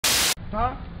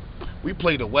Huh? We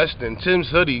play the Western, Tim's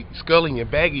hoodie, Scully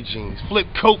and baggy jeans. Flip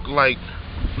coke like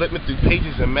flipping through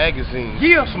pages and magazines.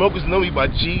 Yeah. Smokers know me by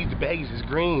G, the baggies is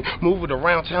green. Move it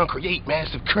around town, create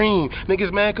massive cream.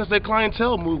 Niggas mad cause their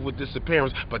clientele move with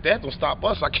disappearance. But that don't stop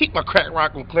us, I keep my crack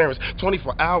rock on clearance.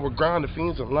 24-hour grind, the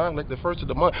fiends in line like the first of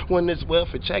the month when it's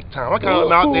welfare check time. I got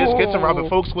them out there sketching, robbing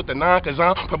folks with the 9 cause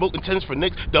I'm promoting tens for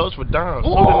nicks, dubs for dimes.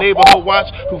 So the neighborhood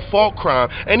watch who fault crime.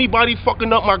 Anybody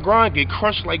fucking up my grind get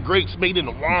crushed like grapes made in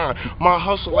the wine. My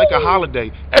hustle like a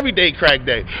holiday, everyday crack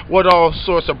day. With all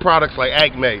sorts of products like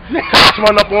Acme. Cops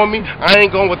run up on me, I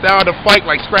ain't going without a fight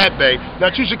like Scrap Bay. Now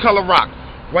choose your color rock.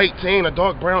 White, tan, a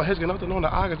dark brown, heads got nothing on the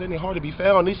eye, cause they ain't hard to be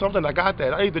found. I need something, I got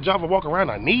that. I need the job to walk around,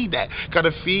 I need that.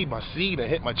 Gotta feed my seed and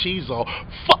hit my cheese off.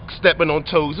 Fuck stepping on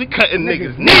toes, we cutting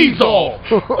niggas' knees off.